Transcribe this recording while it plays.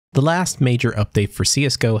The last major update for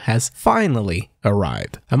CSGO has finally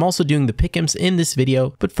arrived. I'm also doing the pick'ems in this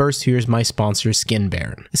video, but first here's my sponsor Skin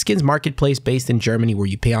Baron, a skins marketplace based in Germany where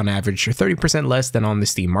you pay on average 30% less than on the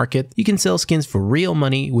Steam market. You can sell skins for real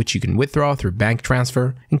money, which you can withdraw through bank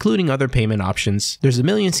transfer, including other payment options. There's a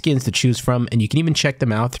million skins to choose from, and you can even check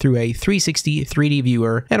them out through a 360 3D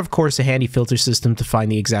viewer, and of course a handy filter system to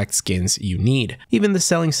find the exact skins you need. Even the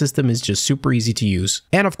selling system is just super easy to use,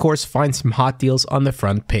 and of course find some hot deals on the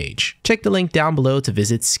front page. Check the link down below to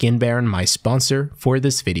visit Skin Baron, my sponsor for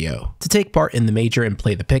this video. To take part in the major and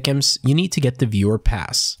play the pick'ems, you need to get the viewer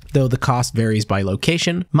pass. Though the cost varies by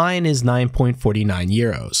location, mine is 9.49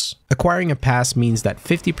 euros. Acquiring a pass means that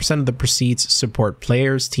 50% of the proceeds support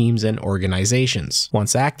players, teams, and organizations.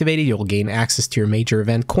 Once activated, you'll gain access to your major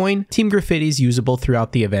event coin, team graffitis usable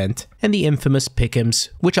throughout the event, and the infamous pick'ems,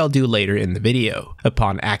 which I'll do later in the video.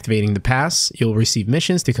 Upon activating the pass, you'll receive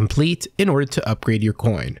missions to complete in order to upgrade your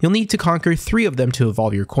coin. You'll need to conquer 3 of them to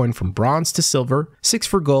evolve your coin from bronze to silver, 6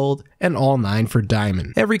 for gold, and all 9 for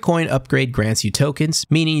diamond. Every coin upgrade grants you tokens,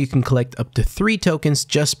 meaning you can collect up to 3 tokens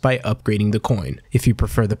just by upgrading the coin. If you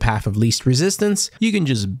prefer the path of least resistance, you can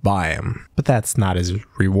just buy them, but that's not as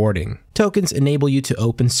rewarding. Tokens enable you to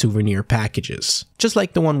open souvenir packages, just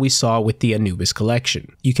like the one we saw with the Anubis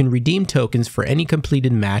collection. You can redeem tokens for any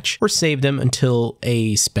completed match or save them until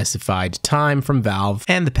a specified time from Valve,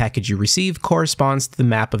 and the package you receive corresponds to the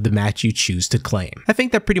map of the match you choose to claim. I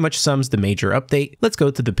think that pretty much sums the major update. Let's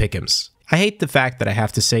go to the pick'ems. I hate the fact that I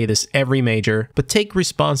have to say this every major, but take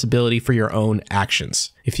responsibility for your own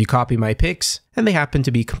actions. If you copy my picks, and they happen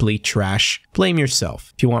to be complete trash, blame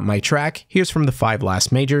yourself. If you want my track, here's from the 5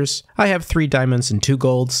 last majors. I have 3 diamonds and 2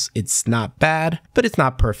 golds. It's not bad, but it's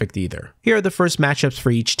not perfect either. Here are the first matchups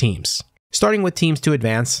for each teams. Starting with teams to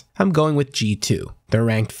advance, I'm going with G2. They're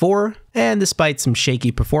ranked 4, and despite some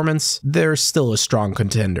shaky performance, they're still a strong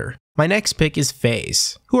contender. My next pick is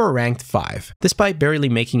FaZe, who are ranked 5. Despite barely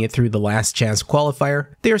making it through the last chance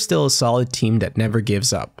qualifier, they are still a solid team that never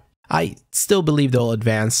gives up. I still believe they'll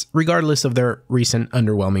advance, regardless of their recent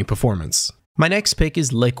underwhelming performance. My next pick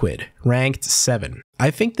is Liquid, ranked 7. I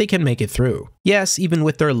think they can make it through. Yes, even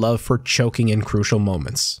with their love for choking in crucial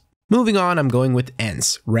moments. Moving on, I'm going with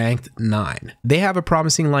ENCE, ranked 9. They have a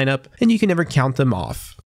promising lineup, and you can never count them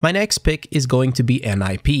off. My next pick is going to be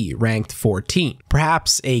NIP, ranked 14.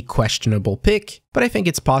 Perhaps a questionable pick, but I think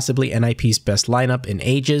it's possibly NIP's best lineup in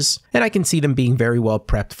ages, and I can see them being very well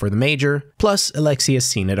prepped for the major, plus Alexi has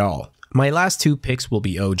seen it all. My last 2 picks will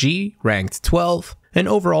be OG, ranked 12, an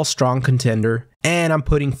overall strong contender, and I'm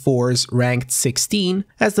putting FORZE, ranked 16,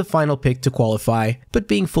 as the final pick to qualify, but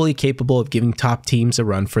being fully capable of giving top teams a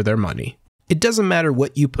run for their money. It doesn't matter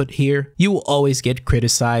what you put here, you will always get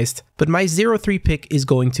criticized, but my 0-3 pick is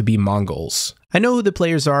going to be Mongols. I know who the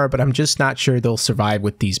players are, but I'm just not sure they'll survive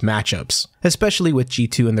with these matchups, especially with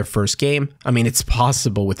G2 in their first game. I mean, it's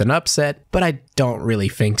possible with an upset, but I don't really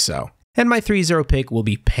think so. And my 3-0 pick will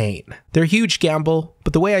be Pain. They're a huge gamble,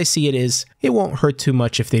 but the way I see it is, it won't hurt too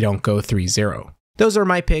much if they don't go 3-0. Those are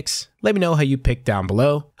my picks. Let me know how you pick down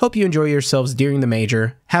below. Hope you enjoy yourselves during the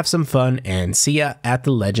major, have some fun, and see ya at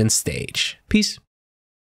the Legends stage. Peace.